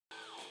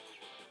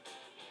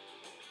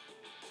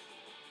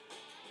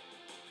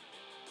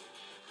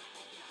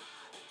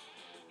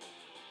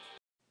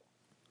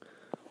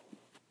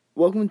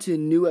Welcome to a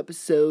new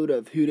episode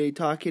of Who Dey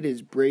Talk. It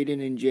is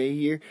Braden and Jay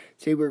here.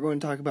 Today we're going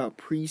to talk about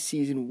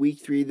preseason week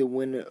 3, the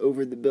win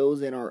over the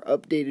Bills, and our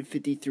updated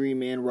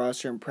 53-man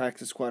roster and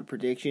practice squad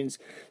predictions.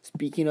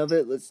 Speaking of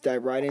it, let's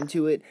dive right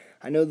into it.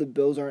 I know the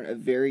Bills aren't a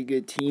very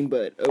good team,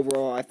 but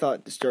overall I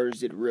thought the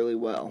starters did really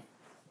well.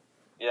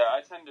 Yeah,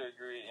 I tend to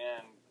agree,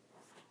 and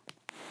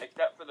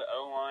except for the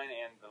O-line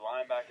and the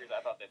linebackers,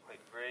 I thought they played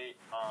great.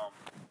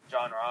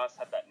 John Ross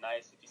had that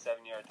nice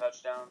 57-yard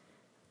touchdown.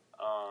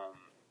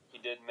 He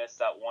did miss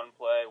that one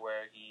play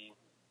where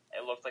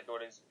it looked like it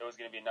was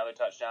going to be another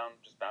touchdown,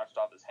 just bounced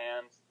off his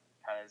hands.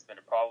 Kind of has been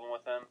a problem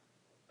with him.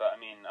 But, I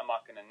mean, I'm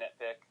not going to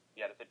nitpick.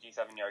 He had a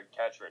 57-yard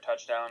catch for a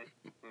touchdown.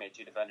 He made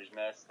 2 defenders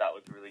miss. That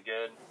looked really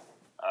good.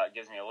 It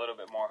gives me a little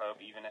bit more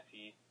hope, even if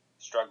he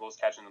struggles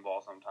catching the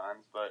ball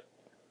sometimes. But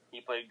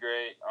he played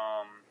great.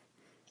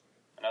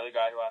 Another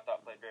guy who I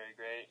thought played very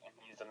great, and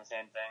he's done the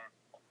same thing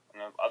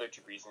in the other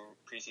 2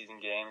 preseason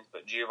games,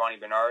 but Giovanni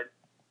Bernard.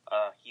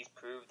 He's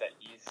proved that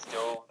he's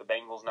still the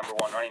Bengals' number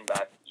 1 running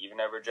back,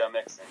 even over Joe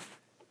Mixon.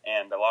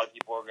 And a lot of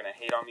people are going to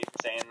hate on me for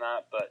saying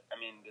that, but, I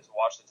mean, just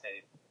watch the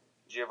tape.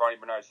 Giovanni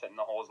Bernard's hitting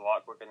the holes a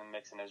lot quicker than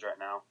Mixon is right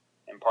now.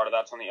 And part of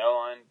that's on the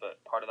O-line,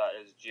 but part of that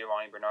is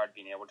Giovanni Bernard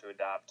being able to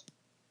adapt.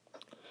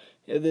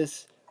 Yeah,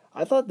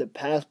 I thought the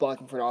pass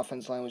blocking for the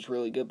offense line was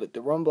really good, but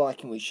the run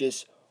blocking was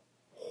just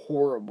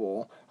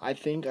horrible. I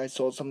think I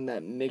saw something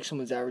that Mixon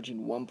was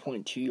averaging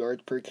 1.2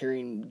 yards per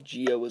carry and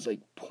Gio was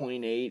like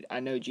 0.8. I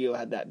know Gio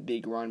had that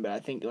big run, but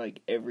I think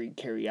like every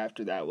carry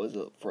after that was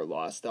for a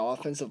loss. The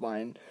offensive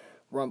line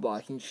run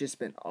blocking's just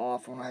been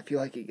awful, and I feel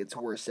like it gets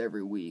worse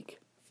every week.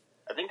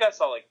 I think I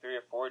saw like 3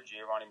 or 4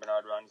 Giovanni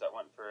Bernard runs that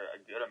went for a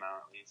good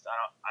amount at least.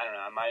 I don't know.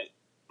 I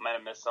might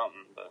have missed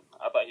something, but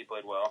I thought he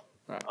played well.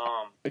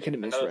 I could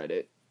have misread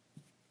it.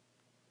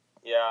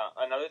 Yeah,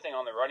 another thing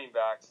on the running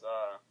backs,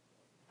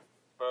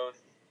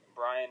 both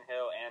Brian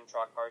Hill and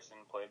Troy Carson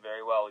played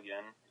very well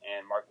again,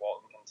 and Mark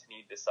Walton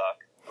continued to suck.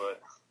 But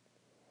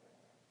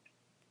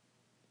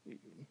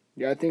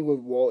yeah, I think with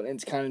Walton,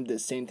 it's kind of the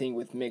same thing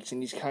with Mixon.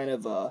 He's kind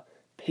of a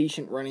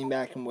patient running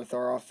back, and with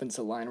our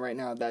offensive line right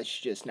now, that's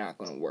just not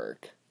going to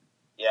work.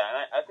 Yeah,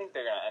 and I think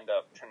they're going to end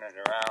up turning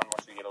it around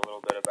once we get a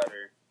little bit of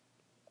better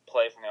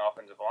play from the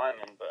offensive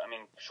linemen. But, I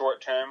mean, short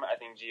term, I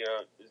think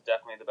Gio is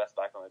definitely the best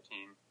back on the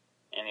team,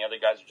 and the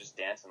other guys are just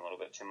dancing a little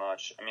bit too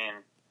much. I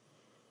mean,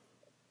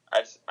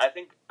 I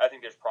think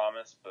there's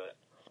promise, but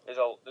there's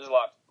a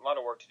lot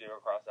of work to do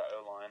across that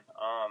O-line.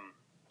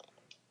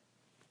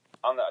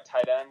 On the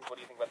tight ends, what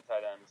do you think about the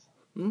tight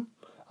ends?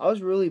 I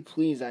was really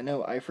pleased. I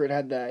know Eifert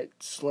had that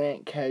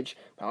slant catch,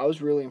 but I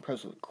was really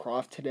impressed with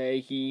Croft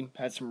today. He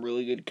had some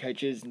really good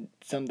catches,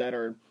 some that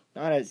are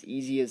not as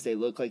easy as they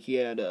look. Like he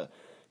had a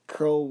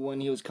curl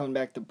when he was coming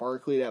back to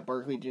Barkley. That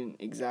Barkley didn't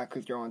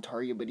exactly throw on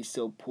target, but he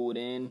still pulled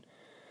in.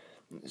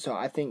 So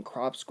I think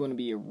Croft's going to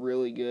be a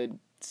really good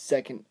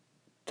second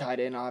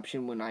tight end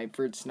option when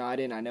Eifert's not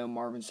in. I know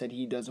Marvin said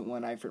he doesn't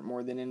want Eifert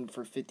more than in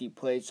for 50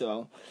 plays,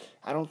 so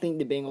I don't think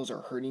the Bengals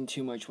are hurting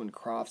too much when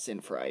Croft's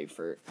in for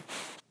Eifert.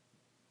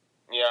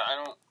 Yeah, I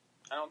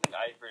don't think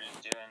Eifert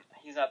is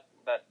he's not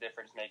that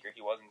difference maker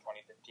he was in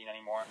 2015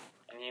 anymore,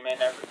 and he may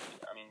never.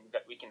 I mean,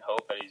 we can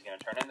hope that he's going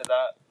to turn into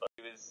that, but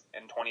he was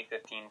in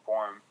 2015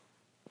 form.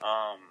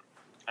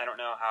 I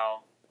don't know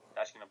how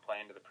that's going to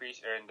play into the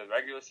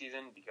regular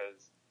season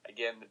because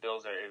again, the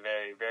Bills are a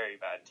very, very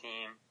bad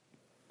team.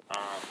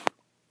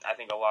 I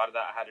think a lot of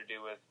that had to do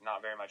with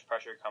not very much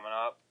pressure coming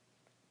up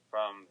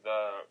from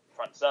the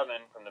front 7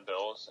 from the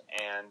Bills,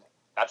 and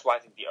that's why I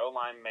think the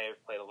O-line may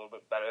have played a little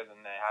bit better than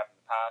they have in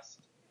the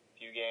past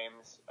few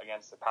games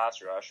against the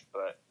pass rush,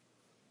 but,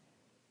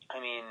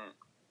 I mean,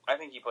 I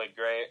think he played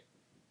great.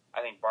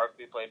 I think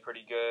Barkley played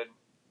pretty good.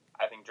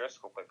 I think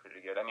Driscoll played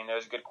pretty good. I mean, there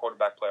was a good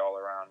quarterback play all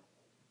around.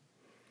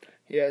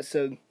 Yeah,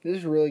 so this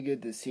is really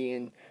good to see,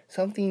 and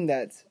something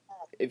that's,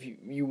 if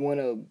you want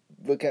to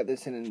look at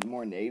this in a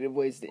more negative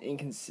ways, the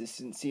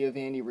inconsistency of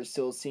Andy. We're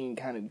still seeing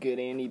kind of good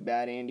Andy,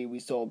 bad Andy. We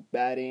saw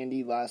bad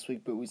Andy last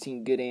week, but we've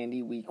seen good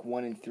Andy week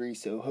 1 and 3,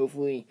 so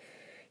hopefully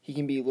he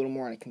can be a little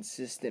more on a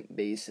consistent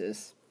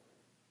basis.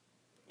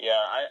 Yeah,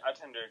 I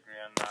tend to agree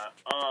on that.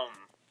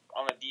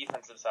 On the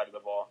defensive side of the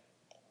ball,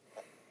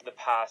 the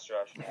pass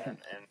rush, man,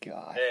 and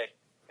they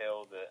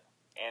killed it.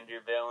 Andrew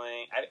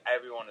Billings,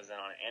 everyone is in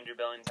on it. Andrew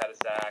Billings had a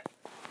sack.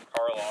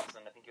 Carl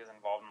Lawson, I think he was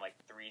involved in like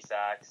 3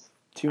 sacks.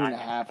 2.5,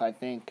 I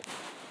think.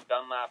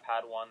 Dunlap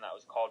had one that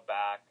was called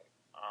back.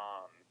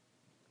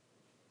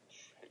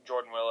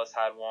 Jordan Willis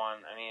had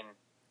one. I mean,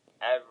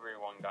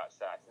 everyone got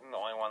sacked. I think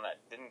the only one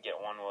that didn't get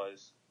one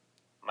was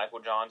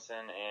Michael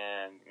Johnson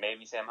and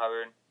maybe Sam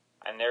Hubbard.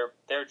 And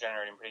they're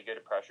generating pretty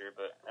good pressure,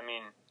 but I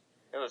mean,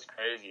 it was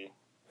crazy.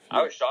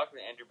 I was shocked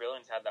that Andrew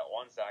Billings had that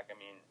 1 sack. I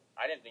mean,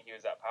 I didn't think he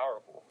was that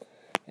powerful.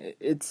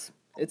 It's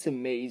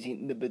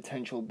amazing the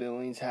potential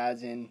Billings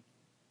has in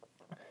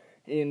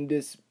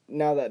this.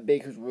 Now that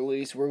Baker's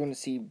released, we're going to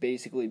see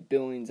basically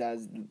Billings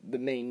as the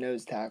main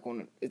nose tackle.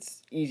 And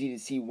it's easy to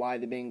see why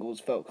the Bengals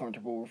felt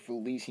comfortable with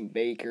releasing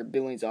Baker.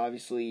 Billings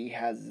obviously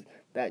has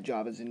that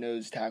job as a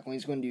nose tackle.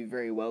 He's going to do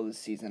very well this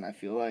season, I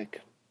feel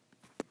like.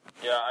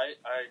 Yeah, I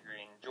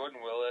agree. And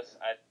Jordan Willis,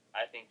 I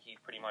think he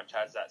pretty much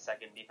has that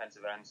second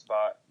defensive end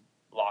spot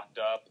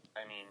locked up.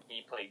 I mean,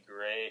 he played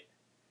great.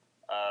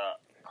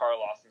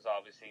 Carl Lawson's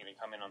obviously going to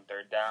come in on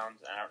third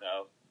downs. I don't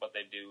know what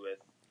they do with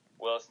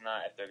Willis and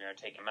that, if they're going to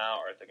take him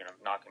out or if they're going to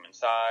knock him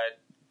inside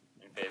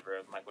in favor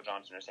of Michael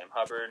Johnson or Sam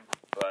Hubbard.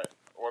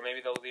 Or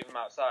maybe they'll leave him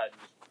outside and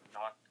just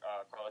knock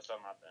Carlos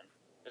Dunlap in.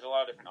 There's a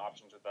lot of different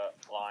options with that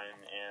line,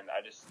 and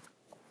I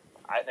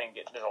think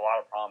there's a lot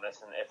of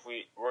promise. And if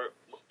we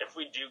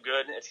do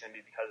good, it's going to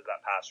be because of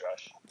that pass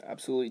rush.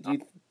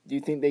 Absolutely. Do you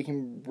think they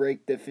can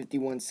break the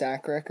 51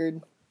 sack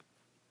record?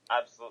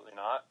 Absolutely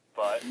not.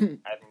 But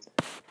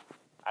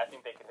I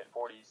think they can hit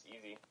 40s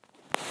easy.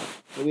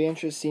 It'll be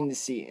interesting to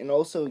see. And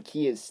also,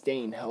 key is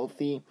staying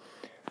healthy.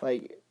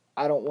 Like,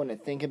 I don't want to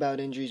think about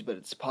injuries, but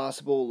it's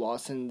possible.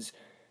 Lawson's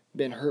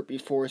been hurt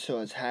before, so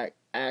has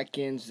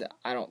Atkins.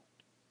 I don't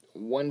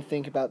want to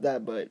think about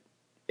that, but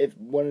if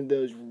one of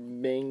those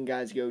main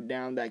guys go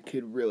down, that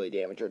could really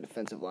damage our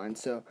defensive line.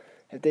 So,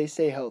 if they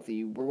stay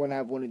healthy, we're going to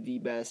have one of the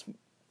best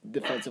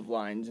defensive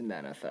lines in the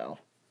NFL.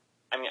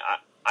 I mean,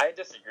 I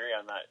disagree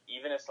on that.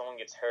 Even if someone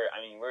gets hurt,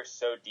 I mean, we're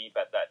so deep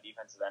at that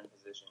defensive end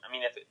position. I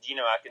mean, if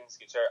Geno Atkins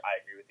gets hurt, I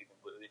agree with you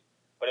completely.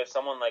 But if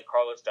someone like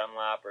Carlos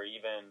Dunlap or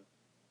even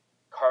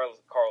Carl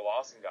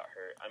Lawson got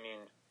hurt, I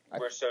mean,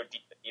 we're so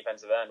deep at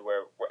defensive end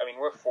we're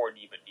 4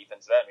 deep at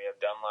defensive end. We have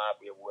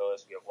Dunlap, we have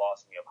Willis, we have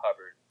Lawson, we have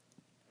Hubbard.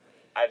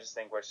 I just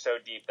think we're so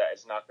deep that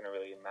it's not going to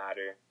really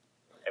matter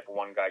if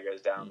one guy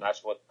goes down.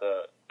 That's what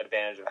the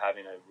advantage of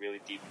having a really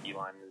deep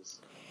D-line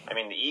is. I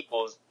mean, the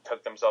Eagles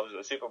took themselves to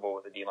the Super Bowl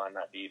with a D-line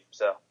that deep,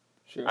 so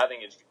sure. I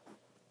think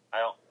I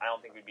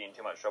don't think we'd be in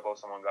too much trouble if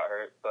someone got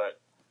hurt. But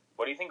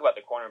what do you think about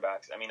the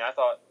cornerbacks? I mean, I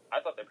thought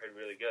they played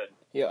really good.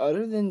 Yeah,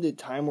 other than the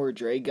time where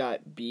Dre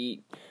got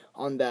beat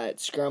on that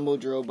scramble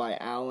drill by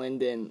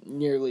Allen and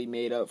nearly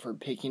made up for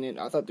picking it,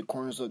 I thought the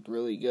corners looked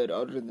really good.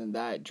 Other than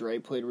that, Dre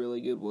played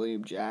really good.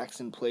 William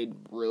Jackson played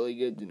really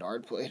good.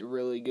 Denard played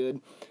really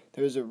good.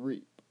 There was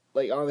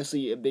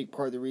obviously a big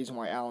part of the reason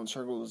why Allen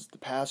struggled was the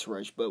pass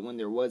rush, but when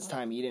there was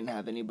time, he didn't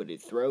have anybody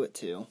to throw it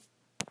to.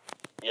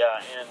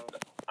 Yeah, and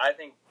I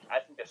think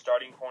the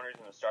starting corners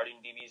and the starting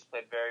DBs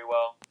played very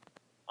well.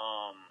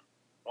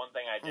 One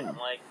thing I didn't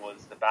like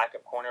was the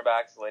backup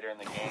cornerbacks later in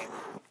the game.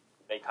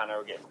 They kind of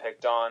were getting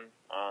picked on.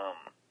 I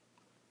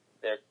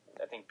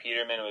think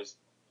Peterman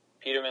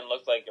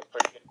looked like a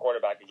pretty good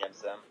quarterback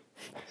against them.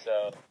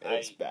 So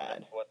it's bad. I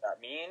don't know what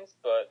that means,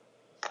 but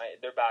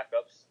they're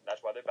backups.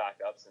 That's why they're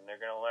backups, and they're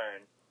going to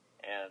learn.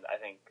 And I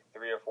think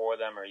 3 or 4 of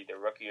them are either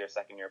rookie or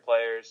second-year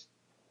players.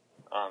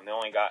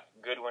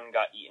 Goodwin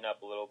got eaten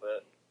up a little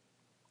bit.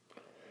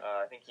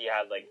 I think he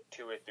had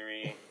 2 or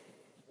 3.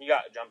 He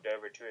got jumped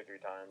over 2 or 3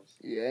 times.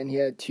 Yeah, and he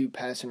had 2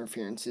 pass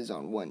interferences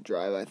on one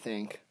drive, I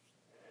think.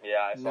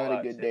 Yeah, I saw that. Not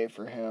a good day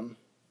for him.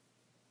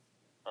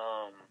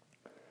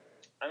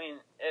 I mean,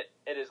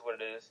 it is what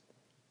it is.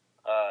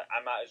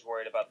 I'm not as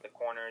worried about the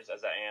corners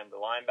as I am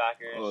the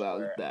linebackers. Oh, that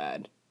was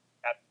bad.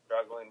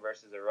 Struggling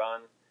versus a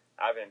run.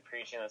 I've been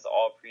preaching this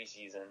all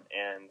preseason,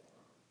 and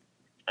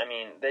I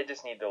mean, they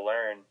just need to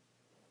learn.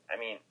 I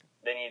mean,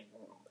 they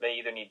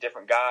either need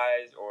different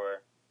guys, or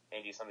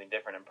they do something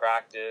different in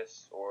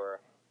practice, or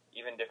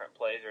even different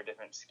plays or a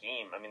different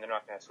scheme. I mean, they're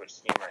not going to switch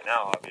scheme right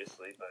now,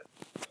 obviously, but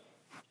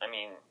I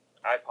mean,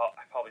 I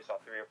probably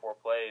saw 3 or 4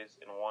 plays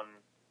in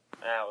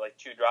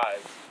 2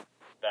 drives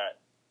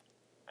that.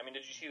 I mean,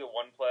 did you see the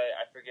one play?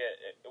 I forget.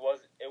 It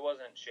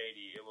wasn't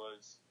Shady. It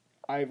was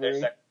Ivory.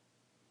 Their second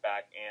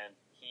back, and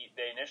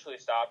they initially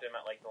stopped him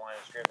at the line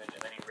of scrimmage,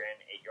 and then he ran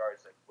 8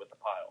 yards with the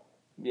pile.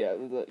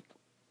 Yeah,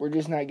 we're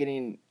just not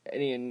getting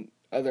any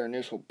other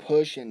initial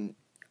push, and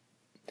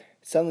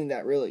something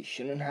that really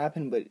shouldn't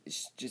happen, but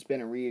it's just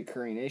been a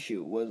reoccurring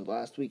issue. It was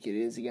last week. It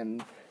is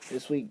again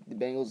this week. The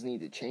Bengals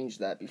need to change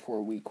that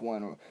before week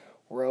 1,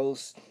 or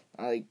else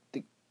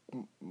the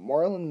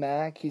Marlon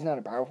Mack, he's not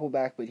a powerful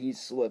back, but he's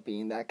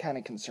slipping. That kind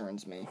of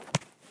concerns me.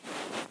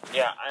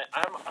 Yeah,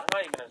 I'm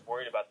not even as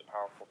worried about the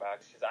powerful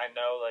backs, because I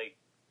know,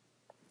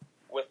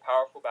 with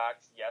powerful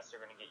backs, yes,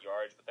 they're going to get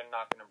yards, but they're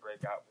not going to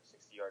break out for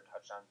 60-yard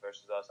touchdowns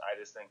versus us. I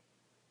just think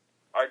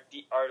our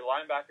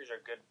linebackers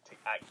are good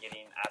at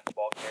getting at the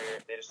ball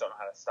carrier. They just don't know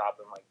how to stop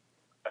him,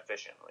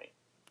 efficiently.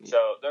 Yeah. So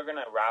they're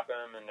going to wrap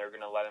him, and they're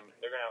going to let him.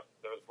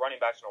 The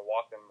running back's going to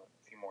walk them a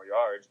few more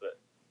yards,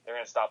 but they're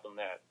going to stop them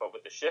there. But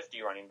with the shifty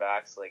running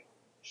backs like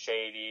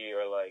Shady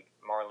or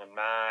Marlon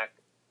Mack,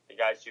 the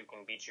guys who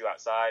can beat you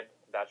outside,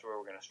 that's where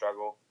we're going to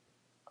struggle.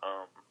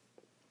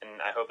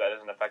 And I hope that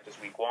doesn't affect us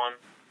week 1.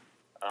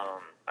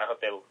 I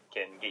hope they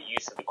can get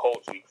used to the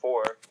Colts week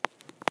 4.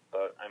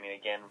 But, I mean,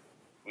 again,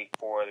 week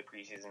 4 of the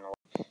preseason.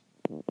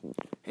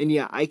 And,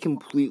 yeah, I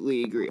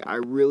completely agree. I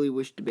really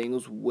wish the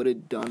Bengals would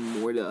have done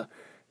more to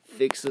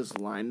fix this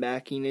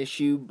linebacking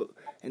issue. But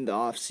in the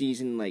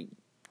offseason,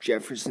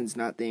 Jefferson's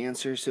not the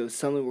answer, so it's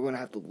something we're going to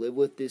have to live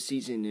with this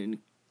season, and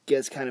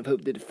kind of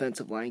hope the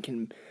defensive line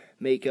can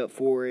make up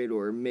for it,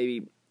 or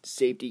maybe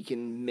safety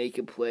can make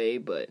a play,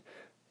 but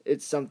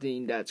it's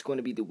something that's going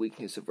to be the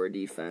weakness of our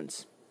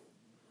defense.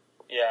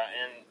 Yeah,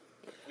 and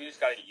we just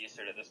got to get used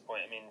to it at this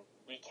point. I mean,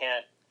 we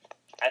can't.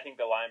 I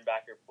think the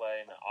linebacker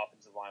play and the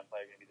offensive line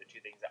play are going to be the two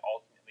things that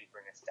ultimately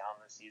bring us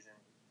down this season.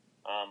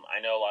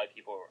 I know a lot of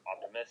people are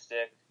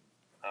optimistic.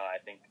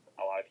 I think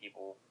a lot of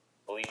people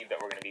believe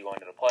that we're going to be going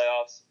to the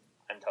playoffs.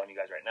 I'm telling you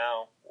guys right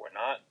now, we're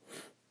not.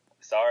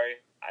 Sorry.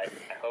 I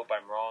hope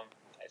I'm wrong.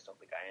 I just don't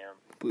think I am.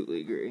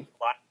 Completely agree.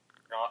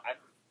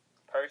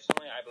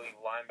 Personally, I believe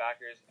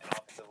linebackers and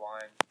offensive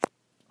line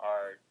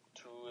are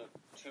two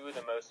of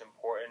the most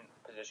important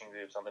position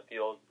groups on the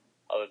field,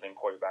 other than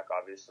quarterback,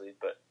 obviously.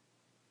 But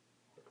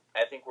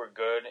I think we're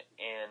good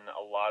in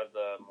a lot of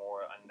the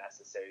more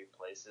unnecessary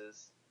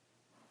places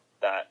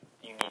that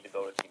you need to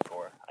build a team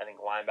for. I think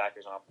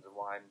linebackers and offensive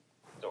line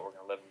is what we're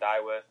going to live and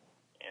die with,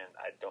 and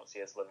I don't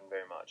see us living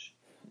very much.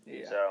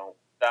 Yeah. So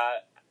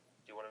that.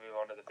 Do you want to move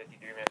on to the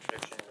 53-man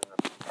predictions and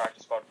the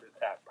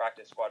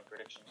practice squad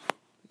predictions?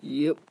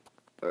 Yep.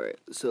 All right.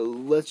 So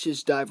let's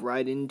just dive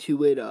right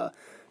into it.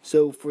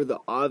 So for the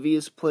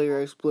obvious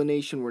player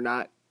explanation, we're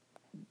not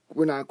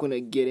going to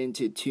get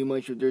into too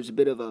much. There's a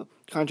bit of a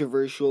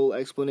controversial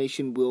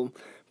explanation. We'll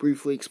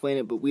briefly explain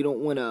it, but we don't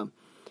want to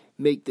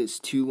make this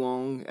too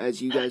long,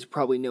 as you guys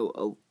probably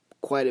know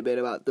quite a bit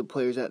about the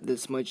players at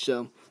this much.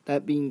 So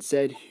that being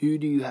said, who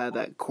do you have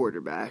at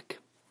quarterback?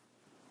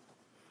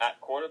 At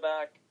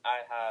quarterback, I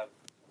have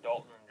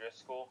Dalton and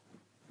Driscoll.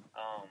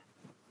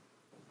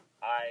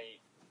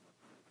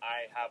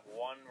 I have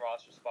one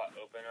roster spot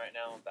open right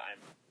now that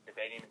I'm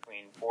debating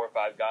between 4 or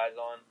 5 guys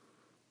on.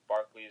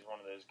 Barkley is one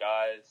of those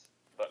guys,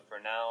 but for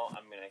now,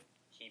 I'm going to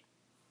keep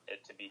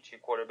it to be 2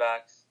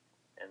 quarterbacks,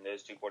 and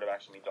those 2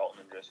 quarterbacks will be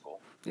Dalton and Driscoll.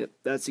 Yep,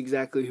 that's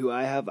exactly who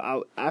I have.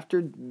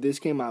 After this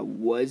game, I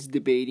was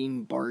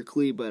debating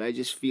Barkley, but I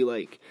just feel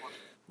like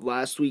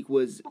last week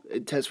was a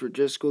test for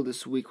Driscoll,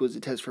 this week was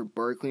a test for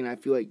Barkley, and I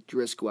feel like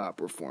Driscoll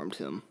outperformed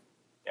him.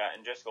 Yeah,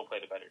 and Driscoll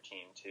played a better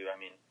team, too. I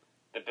mean,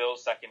 the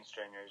Bills' second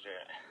stringers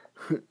are,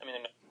 I mean,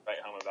 they're nothing to write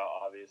home about,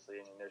 obviously.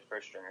 I mean, their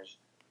first stringers.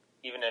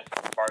 Even if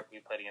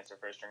Barkley played against their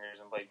first stringers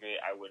and played great,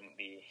 I wouldn't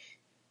be,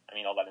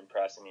 all that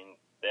impressed. I mean,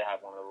 they have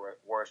one of the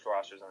worst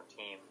rosters on the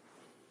team.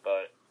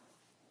 But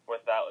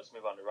with that, let's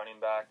move on to running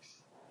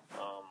backs.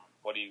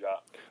 What do you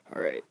got?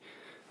 All right.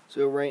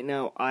 So right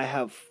now, I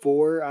have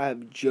 4. I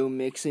have Joe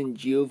Mixon,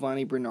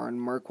 Giovanni Bernard,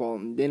 and Mark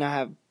Walton. Then I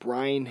have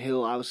Brian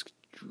Hill. I was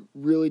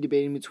really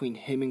debating between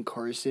him and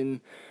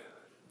Carson.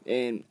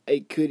 And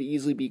it could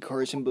easily be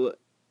Carson, but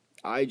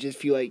I just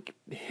feel like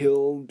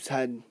Hill's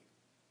had,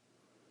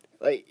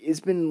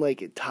 it's been a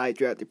tie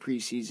throughout the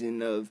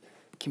preseason of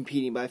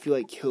competing, but I feel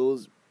like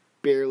Hill's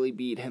barely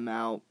beat him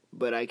out,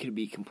 but I could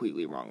be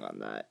completely wrong on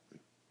that.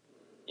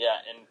 Yeah,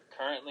 and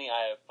currently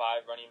I have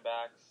 5 running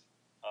backs.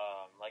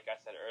 Like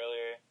I said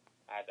earlier,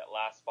 I had that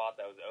last spot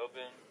that was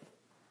open.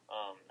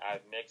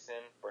 I have Mixon,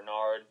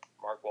 Bernard,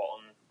 Mark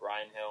Walton,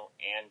 Brian Hill,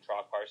 and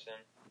Troy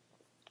Carson.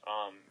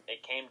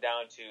 It came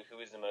down to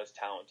who is the most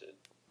talented.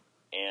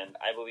 And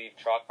I believe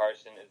Troy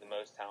Carson is the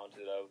most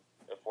talented of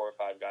the 4 or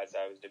 5 guys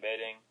that I was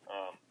debating.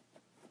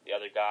 The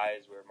other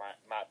guys were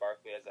Matt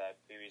Barkley, as I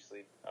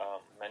previously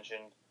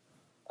mentioned,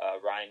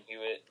 Ryan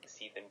Hewitt,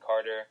 Ethan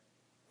Carter,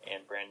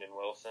 and Brandon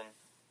Wilson.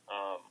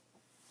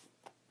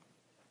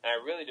 And I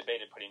really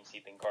debated putting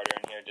Ethan Carter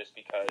in here just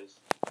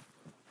because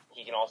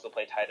he can also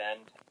play tight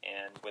end.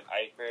 And with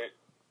Eifert,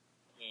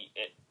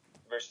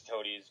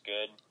 versatility is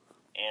good.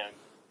 And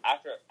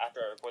after I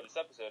record this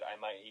episode, I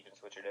might even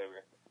switch it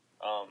over.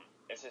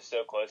 It's just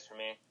so close for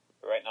me.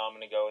 But right now, I'm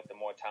going to go with the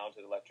more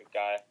talented electric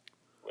guy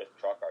with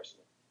Troy Carson.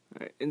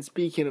 All right. And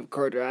speaking of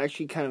Carter, I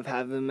actually kind of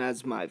have him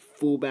as my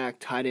fullback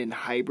tight end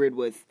hybrid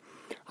with.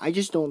 I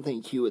just don't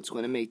think Hewitt's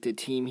going to make the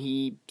team.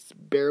 He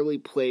barely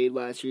played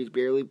last year. He's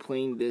barely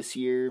playing this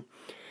year.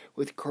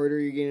 With Carter,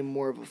 you're getting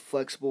more of a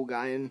flexible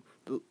guy. And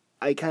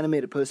I kind of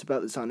made a post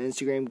about this on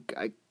Instagram.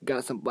 I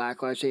got some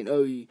backlash saying,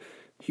 oh,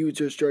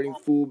 Hewitt's our starting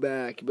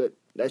fullback. But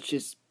that's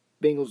just,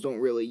 Bengals don't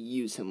really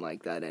use him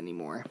like that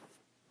anymore.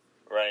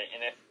 Right,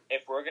 and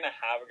if we're going to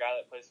have a guy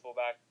that plays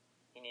fullback,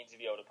 he needs to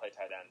be able to play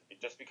tight end.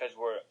 Just because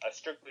we're a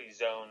strictly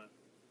zone,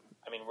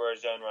 we're a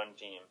zone run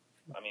team.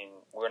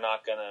 We're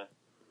not going to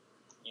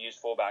use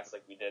fullbacks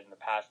like we did in the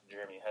past with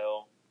Jeremy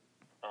Hill.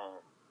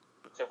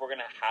 So if we're going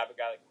to have a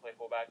guy that can play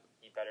fullback,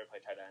 he better play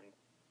tight end.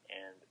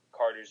 And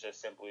Carter's just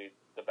simply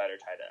the better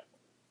tight end.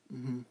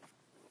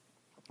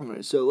 Mm-hmm. All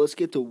right, so let's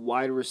get to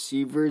wide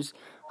receivers.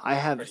 I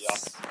have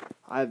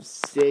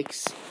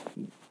 6.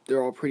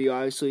 They're all pretty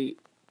obviously.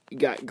 You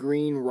got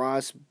Green,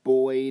 Ross,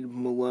 Boyd,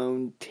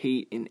 Malone,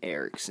 Tate, and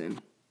Erickson.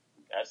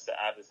 I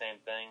have the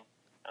same thing.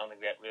 I don't think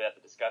we really have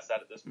to discuss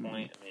that at this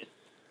point.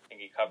 I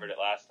think you covered it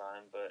last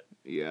time, but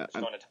yeah.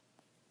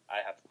 I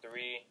have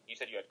 3. You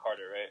said you had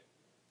Carter, right?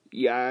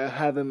 Yeah, I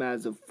have him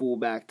as a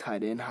fullback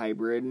tight end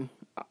hybrid.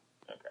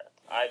 Okay.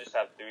 I just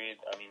have 3.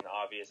 The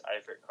obvious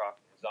Eifert, Croft,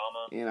 and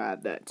Zama. And I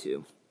have that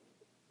too.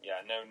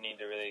 Yeah, no need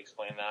to really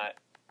explain that.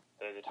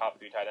 They're the top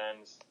 3 tight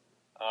ends.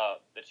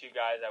 The 2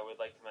 guys I would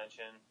like to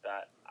mention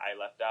that I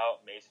left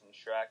out, Mason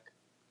Schreck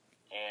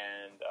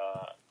and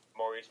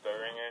Maurice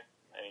Boehringer.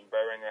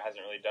 Boehringer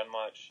hasn't really done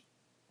much.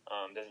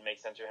 Doesn't make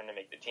sense for him to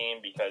make the team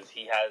because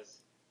he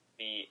has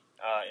the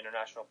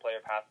international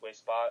player pathway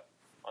spot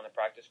on the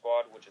practice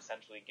squad, which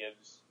essentially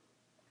gives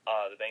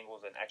the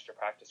Bengals an extra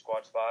practice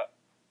squad spot.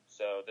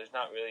 So there's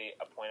not really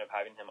a point of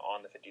having him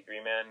on the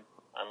 53-man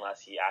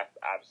unless he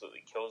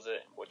absolutely kills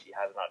it, which he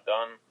has not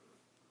done.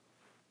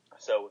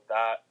 So with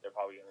that, they're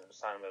probably going to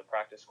assign him to the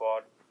practice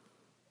squad.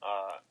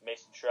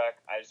 Mason Schreck,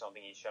 I just don't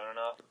think he's shown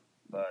enough.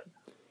 But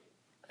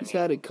he's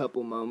had a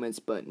couple moments,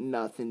 but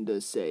nothing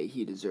to say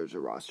he deserves a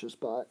roster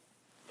spot.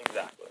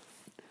 Exactly.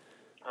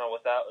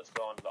 With that, let's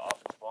go on to the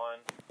offensive line.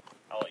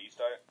 I'll let you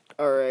start.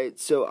 All right,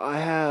 so I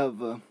have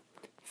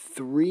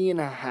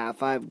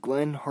 3.5. I have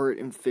Glenn, Hart,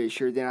 and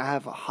Fisher. Then I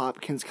have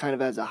Hopkins kind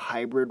of as a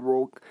hybrid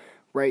role,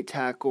 right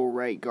tackle,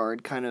 right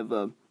guard, kind of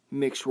a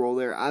mixed role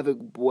there. I have a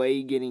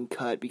Boy getting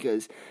cut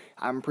because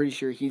I'm pretty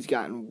sure he's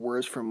gotten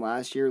worse from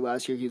last year.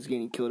 Last year he was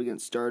getting killed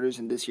against starters,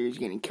 and this year he's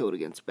getting killed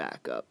against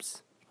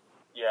backups.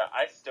 Yeah,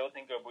 I still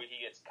think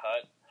Obuhi gets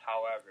cut.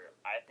 However,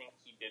 I think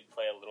he did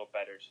play a little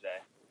better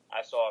today.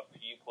 I saw a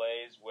few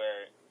plays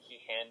where he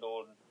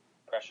handled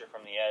pressure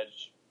from the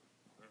edge,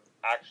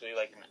 actually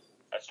like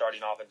a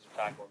starting offensive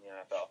tackle in the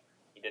NFL.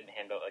 He didn't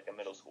handle it like a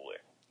middle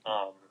schooler.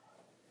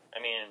 I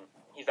mean,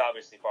 he's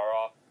obviously far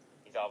off.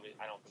 I don't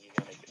think he's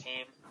going to make the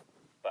team,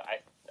 but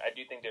I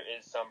do think there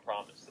is some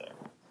promise there.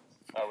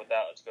 With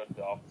that, let's go to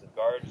the offensive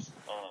guards.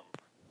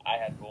 I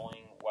had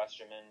Bowling,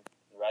 Westerman,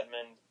 and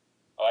Redmond.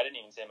 Oh, I didn't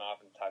even say my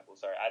offensive tackle.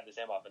 Sorry, I had the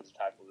same offensive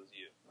tackle as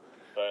you.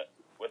 But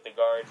with the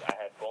guards, I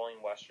had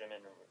Bowling,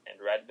 Westerman, and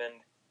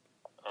Redmond.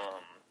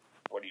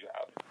 What do you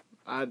have?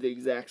 I have the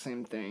exact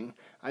same thing.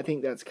 I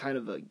think that's kind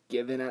of a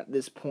given at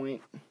this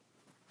point.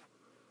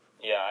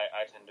 Yeah,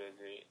 I tend to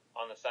agree.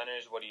 On the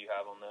centers, what do you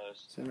have on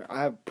those? Center,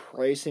 I have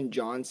Price and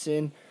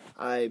Johnson.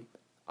 I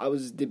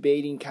was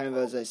debating kind of,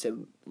 as I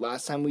said,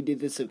 last time we did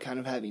this, of kind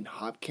of having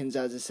Hopkins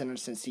as a center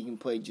since he can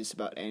play just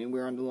about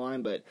anywhere on the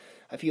line, but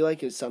I feel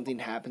like if something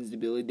happens to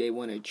Billy, they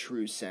want a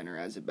true center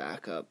as a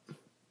backup.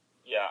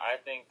 Yeah, I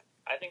think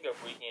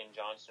Obuhi and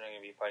Johnson are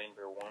going to be fighting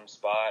for one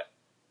spot,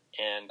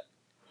 and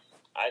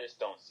I just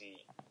don't see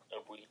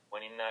Obuhi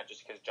winning that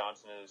just because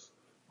Johnson is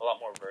a lot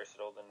more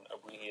versatile than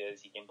Obuhi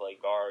is. He can play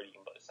guard, he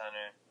can play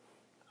center.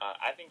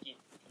 I think he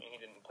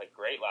didn't play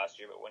great last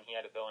year, but when he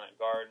had to fill in at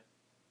guard,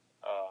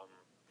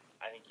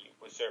 I think he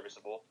was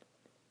serviceable.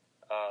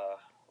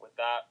 With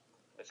that,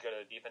 let's go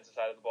to the defensive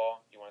side of the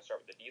ball. Do you want to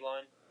start with the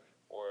D-line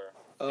or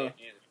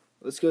safeties?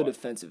 Let's go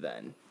defensive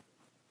end.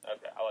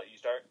 Okay, I'll let you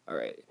start. All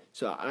right.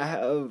 So I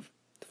have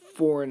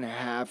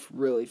 4.5,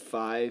 really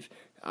 5.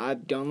 I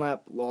have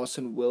Dunlap,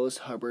 Lawson, Willis,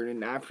 Hubbard,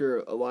 and after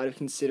a lot of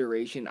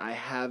consideration, I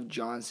have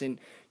Johnson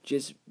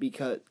just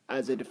because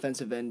as a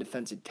defensive end,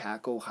 defensive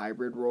tackle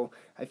hybrid role.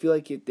 I feel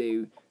like if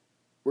they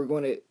were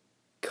going to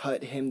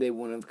cut him, they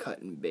wouldn't have cut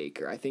in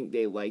Baker. I think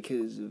they like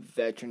his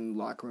veteran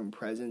locker room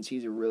presence.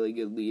 He's a really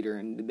good leader,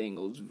 and the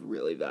Bengals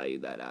really value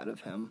that out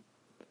of him.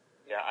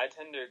 Yeah, I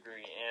tend to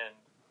agree. And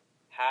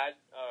had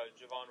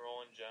Javon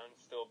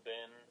Roland-Jones still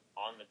been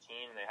on the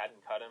team and they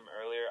hadn't cut him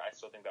earlier, I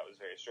still think that was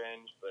very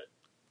strange. But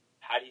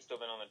had he still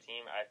been on the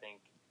team, I think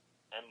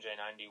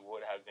MJ90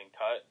 would have been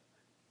cut.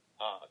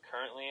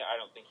 Currently, I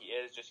don't think he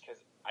is just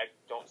because I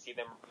don't see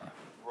them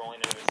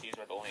rolling into the season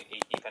with only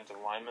 8 defensive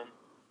linemen.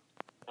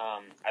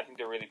 I think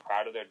they're really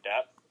proud of their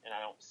depth, and I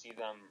don't see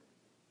them,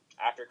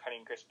 after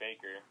cutting Chris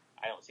Baker,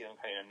 I don't see them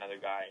cutting another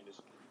guy.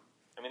 There's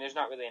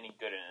not really any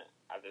good in it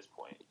at this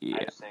point. Yeah.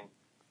 I just think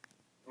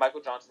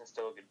Michael Johnson is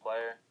still a good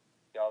player.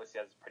 He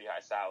obviously has a pretty high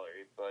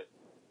salary, but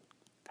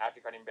after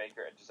cutting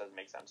Baker, it just doesn't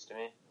make sense to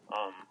me.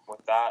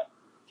 With that,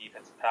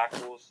 defensive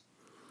tackles,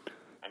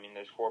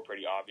 there's 4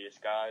 pretty obvious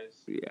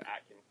guys. Yeah.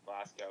 Atkins,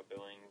 Glasgow,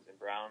 Billings, and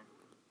Brown.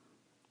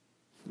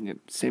 Yep,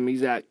 same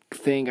exact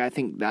thing. I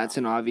think that's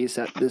an obvious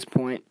at this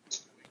point.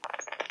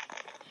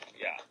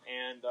 Yeah,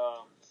 and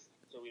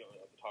so we don't really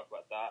have to talk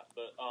about that.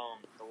 But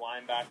the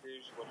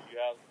linebackers, what did you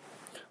have?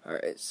 All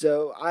right,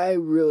 so I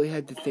really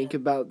had to think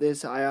about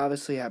this. I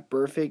obviously have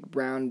Burfict,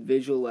 Brown,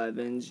 Vigil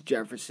Evans,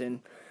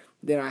 Jefferson.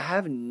 Then I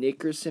have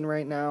Nickerson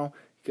right now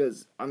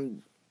because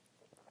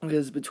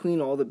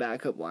between all the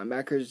backup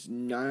linebackers,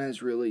 none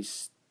has really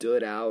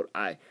stood out.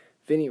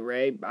 Vinny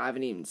Ray, I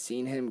haven't even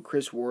seen him.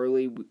 Chris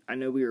Worley, I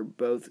know we were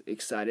both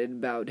excited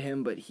about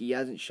him, but he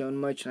hasn't shown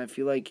much, and I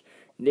feel like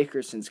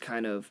Nickerson's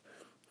kind of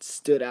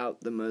stood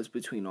out the most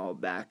between all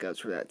backups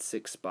for that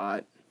 6th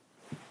spot.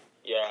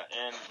 Yeah,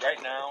 and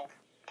right now,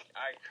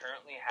 I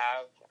currently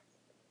have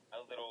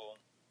a little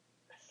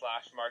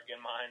slash mark in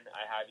mind.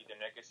 I have either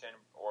Nickerson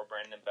or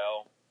Brandon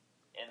Bell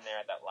in there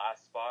at that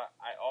last spot.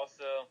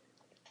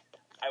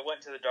 I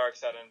went to the dark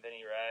side on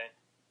Vinny Ray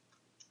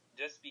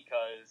just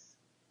because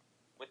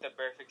with the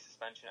Burfict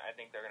suspension, I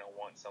think they're going to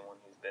want someone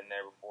who's been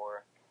there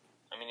before.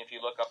 If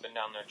you look up and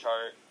down their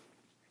chart,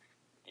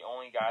 the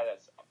only guy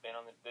that's been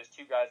there's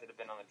 2 guys that have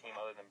been on the team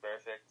other than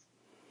Burfict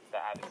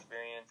that have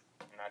experience,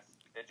 and that's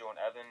Vigil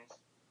and Evans.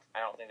 I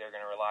don't think they're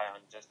going to rely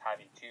on just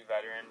having 2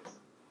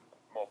 veterans,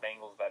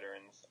 Bengals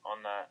veterans,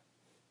 on that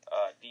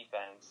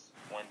defense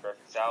when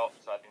Burfict's out.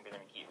 So I think they're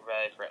going to keep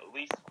Ray for at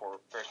least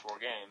the first 4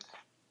 games.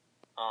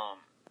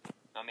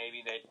 Now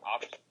maybe they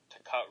opt to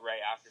cut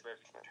right after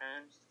Burfict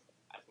returns.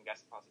 I think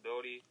that's a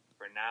possibility.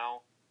 For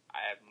now,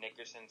 I have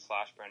Nickerson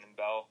 / Brandon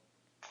Bell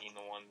being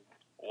the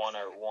one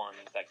or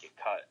ones that get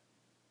cut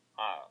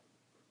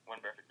when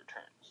Burfict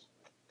returns.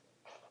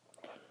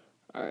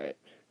 All right.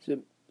 So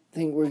I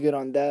think we're good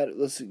on that.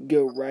 Let's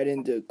go right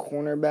into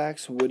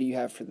cornerbacks. What do you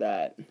have for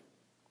that?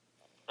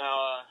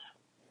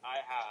 I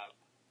have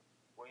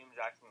William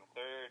Jackson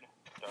III,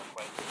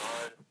 Darqueze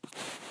Dennard,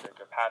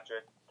 Victor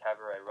Patrick,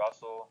 Cabaret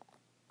Russell,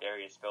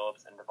 Darius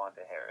Phillips, and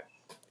Devontae Harris.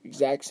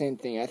 Exact same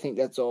thing. I think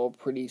that's all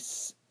pretty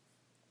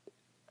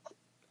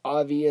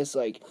obvious.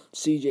 Like,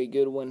 C.J.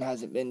 Goodwin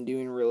hasn't been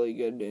doing really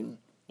good, and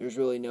there's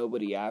really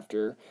nobody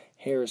after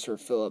Harris or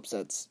Phillips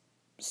that's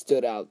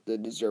stood out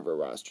that deserve a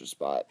roster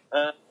spot.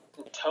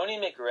 Tony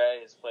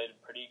McRae has played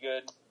pretty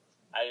good.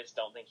 I just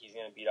don't think he's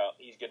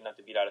good enough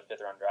to beat out a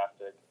 5th-round draft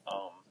pick.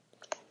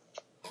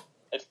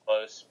 It's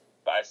close,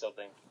 but I still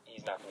think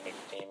he's not going to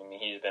make the team. I mean,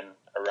 he's been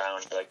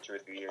around for like 2 or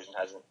 3 years and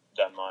hasn't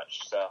done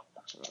much. So,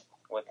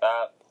 with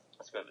that,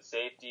 let's go to the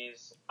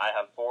safeties. I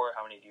have 4.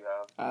 How many do you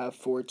have? I have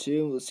 4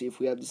 too. Let's see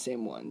if we have the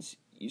same ones.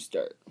 You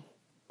start.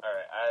 All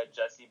right. I had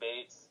Jesse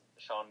Bates,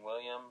 Sean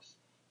Williams,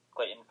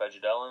 Clayton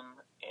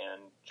Fedgedelum,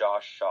 and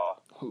Josh Shaw.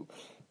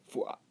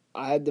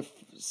 I had the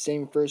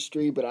same first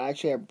 3, but I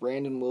actually have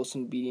Brandon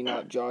Wilson beating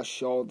out Josh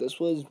Shaw.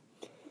 This was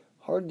a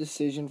hard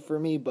decision for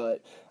me,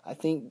 but I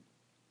think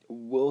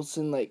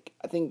Wilson, I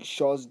think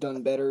Shaw's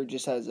done better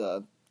just as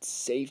a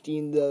safety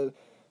in the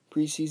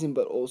preseason,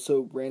 but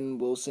also Brandon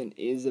Wilson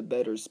is a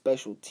better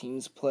special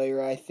teams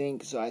player, I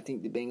think. So I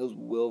think the Bengals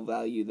will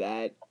value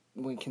that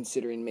when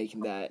considering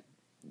making that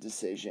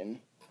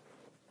decision.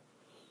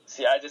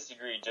 See, I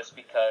disagree just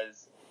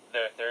because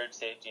their third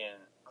safety in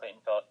Clayton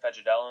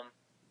Fedgedelum,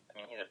 I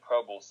mean, he's a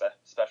Pro Bowl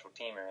special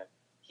teamer.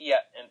 He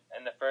had,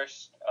 in the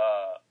first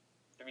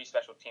 3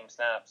 special team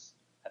snaps,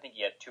 I think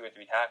he had 2 or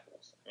 3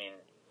 tackles. I mean,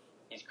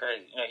 he's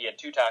crazy. He had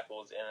 2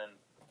 tackles, and then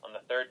on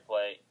the third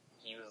play,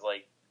 he was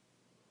like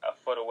a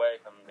foot away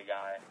from the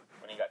guy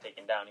when he got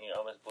taken down. He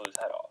almost blew his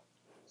head off.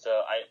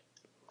 So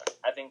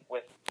I think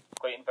with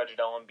Clayton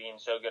Fedgedelum being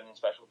so good in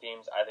special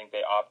teams, I think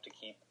they opt to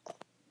keep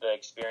the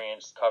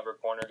experienced cover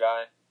corner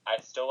guy.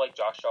 I still like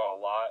Josh Shaw a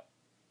lot.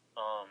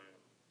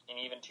 And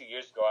even 2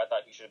 years ago, I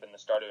thought he should have been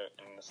the starter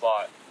in the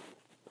slot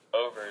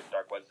over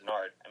Darqueze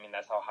Dennard. I mean,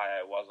 that's how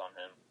high I was on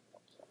him.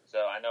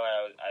 So I know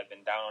I've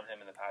been down on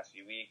him in the past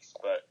few weeks,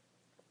 but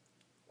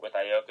with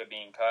Ioka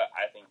being cut,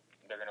 I think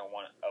they're going to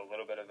want a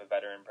little bit of a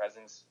veteran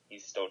presence.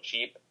 He's still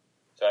cheap,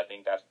 so I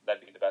think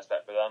that'd be the best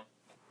bet for them.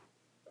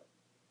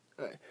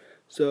 All right.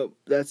 So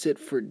that's it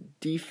for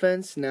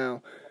defense.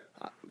 Now,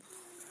 I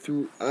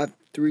have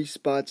 3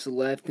 spots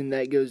left, and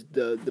that goes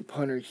the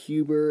punter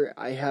Huber.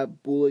 I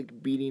have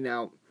Bullock beating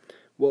out,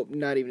 well,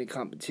 not even a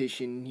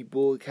competition.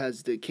 Bullock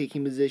has the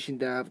kicking position.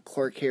 Then I have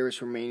Clark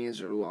Harris remaining as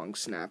their long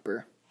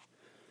snapper.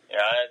 Yeah,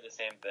 I have the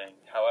same thing.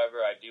 However,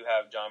 I do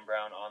have John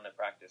Brown on the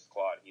practice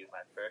squad. He's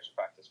my first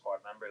practice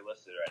squad member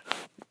listed right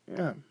now.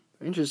 Yeah,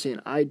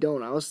 interesting. I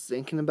don't. I was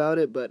thinking about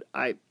it, but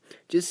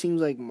just seems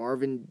like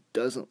Marvin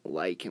doesn't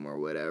like him or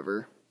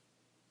whatever.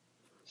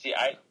 See,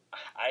 I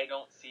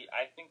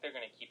think they're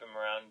going to keep him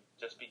around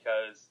just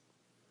because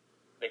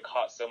they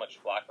caught so much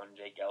flack on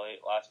Jake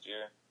Elliott last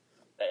year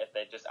that if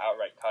they just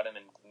outright cut him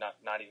and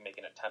not even make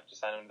an attempt to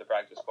sign him to the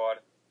practice squad,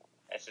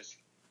 it's just,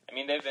 I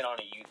mean, they've been on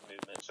a youth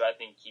movement, so I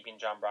think keeping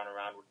John Brown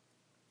around would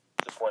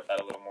support that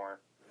a little more.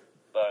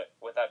 But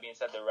with that being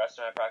said, the rest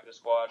of my practice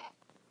squad,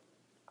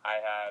 I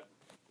had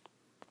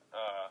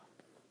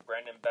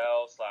Brandon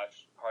Bell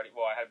 / Hardy.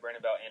 Well, I had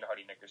Brandon Bell and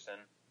Hardy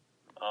Nickerson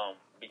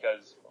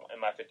because in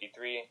my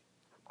 53,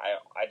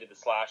 I did the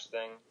slash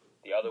thing.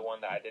 The other one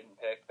that I didn't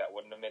pick that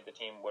wouldn't have made the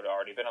team would have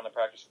already been on the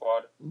practice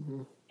squad.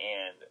 Mm-hmm.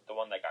 And the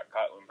one that got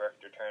cut when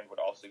Burfict returned would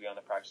also be on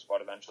the practice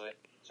squad eventually.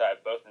 So I have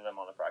both of them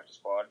on the practice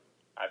squad.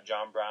 I have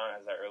John Brown,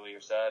 as I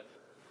earlier said.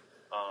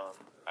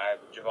 I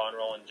have Javon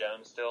Roland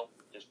Jones still,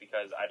 just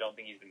because I don't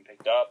think he's been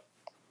picked up,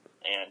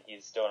 and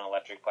he's still an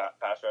electric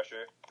pass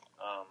rusher.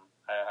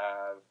 I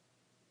have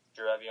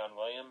Jarevion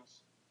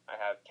Williams. I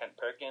have Kent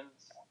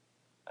Perkins.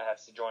 I have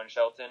Sojourn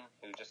Shelton,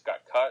 who just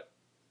got cut.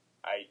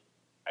 I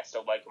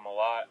still like him a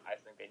lot. I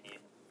think they need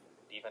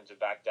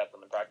defensive back depth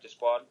on the practice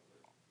squad,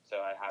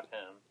 so I have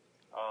him.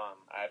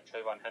 I have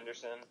Trayvon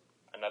Henderson,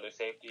 another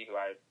safety who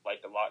I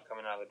liked a lot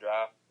coming out of the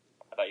draft.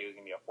 I thought he was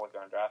going to be a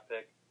 4th-round draft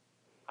pick.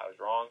 I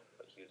was wrong,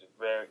 but he was a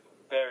very,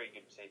 very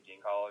good safety in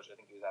college. I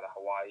think he was out of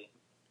Hawaii.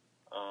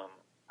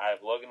 I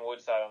have Logan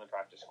Woodside on the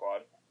practice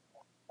squad.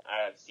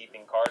 I have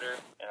Ethan Carter,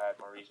 and I have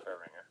Maurice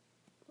Berringer.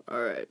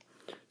 All right.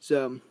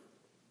 So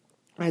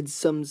I had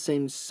some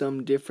same,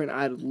 some different.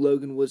 I had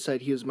Logan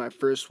Woodside. He was my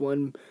first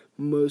one,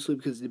 mostly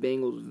because the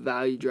Bengals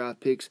value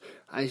draft picks.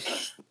 I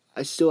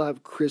still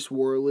have Chris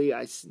Worley.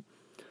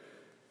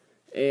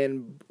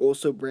 And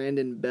also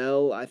Brandon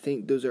Bell. I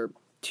think those are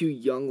two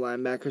young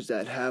linebackers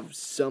that have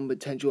some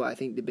potential I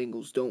think the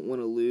Bengals don't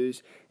want to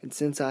lose. And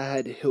since I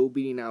had Hill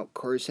beating out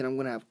Carson, I'm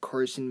going to have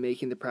Carson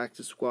making the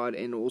practice squad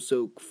and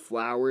also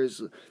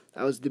Flowers.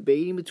 I was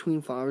debating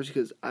between Flowers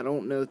because I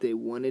don't know if they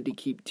wanted to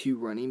keep two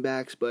running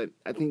backs, but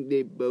I think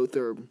they both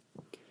are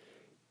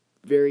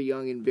very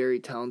young and very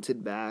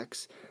talented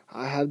backs.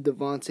 I have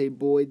Devontae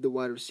Boyd, the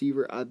wide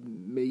receiver. I have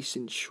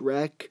Mason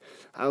Schreck.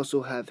 I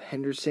also have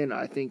Henderson.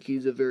 I think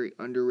he's a very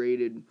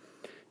underrated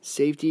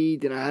safety.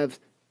 Then I have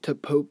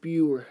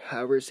Tapopu, or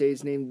however to say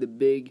his name, the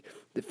big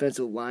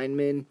defensive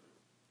lineman.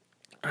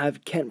 I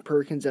have Kent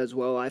Perkins as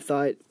well. I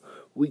thought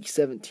week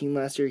 17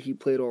 last year he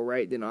played all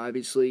right. Then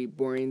obviously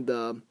Boring,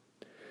 the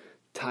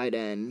tight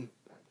end,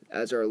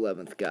 as our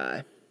 11th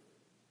guy.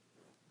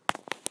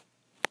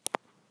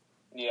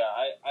 Yeah,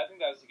 I think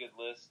that was a good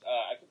list.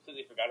 I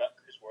completely forgot about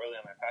Chris Worley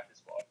on my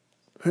practice squad.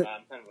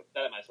 I'm kind of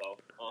upset at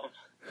myself.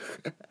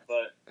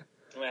 But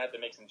I'm going to have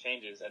to make some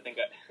changes. I think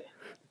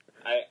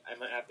I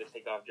might have to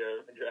take off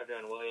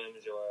Javon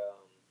Williams or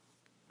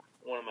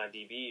one of my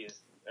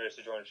DBs, or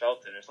Jordan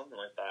Shelton or something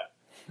like that.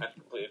 I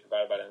completely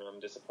forgot about him. I'm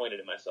disappointed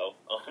in myself.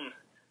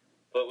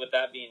 But with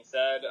that being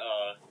said,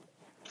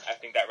 I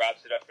think that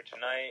wraps it up for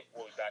tonight.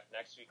 We'll be back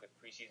next week with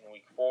preseason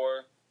week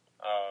 4.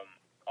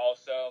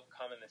 Also,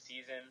 come in the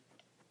season,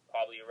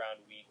 probably around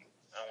week,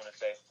 I want to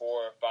say 4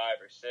 or 5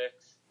 or 6,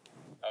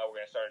 we're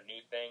going to start a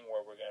new thing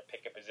where we're going to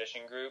pick a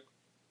position group,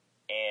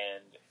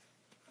 and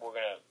we're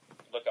going to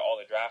look at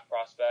all the draft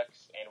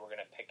prospects, and we're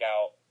going to pick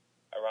out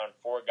around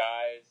 4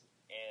 guys,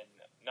 in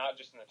not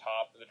just in the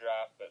top of the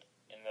draft, but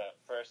in the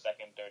first,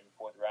 second, third, and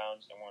fourth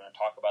rounds, and we're going to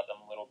talk about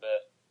them a little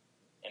bit,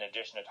 in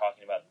addition to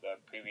talking about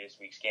the previous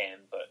week's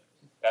game. But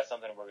that's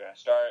something we're going to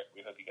start.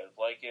 We hope you guys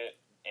like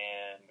it,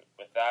 and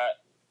with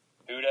that,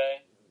 Vue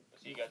Day. We'll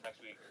see you guys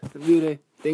next week. Vue Day.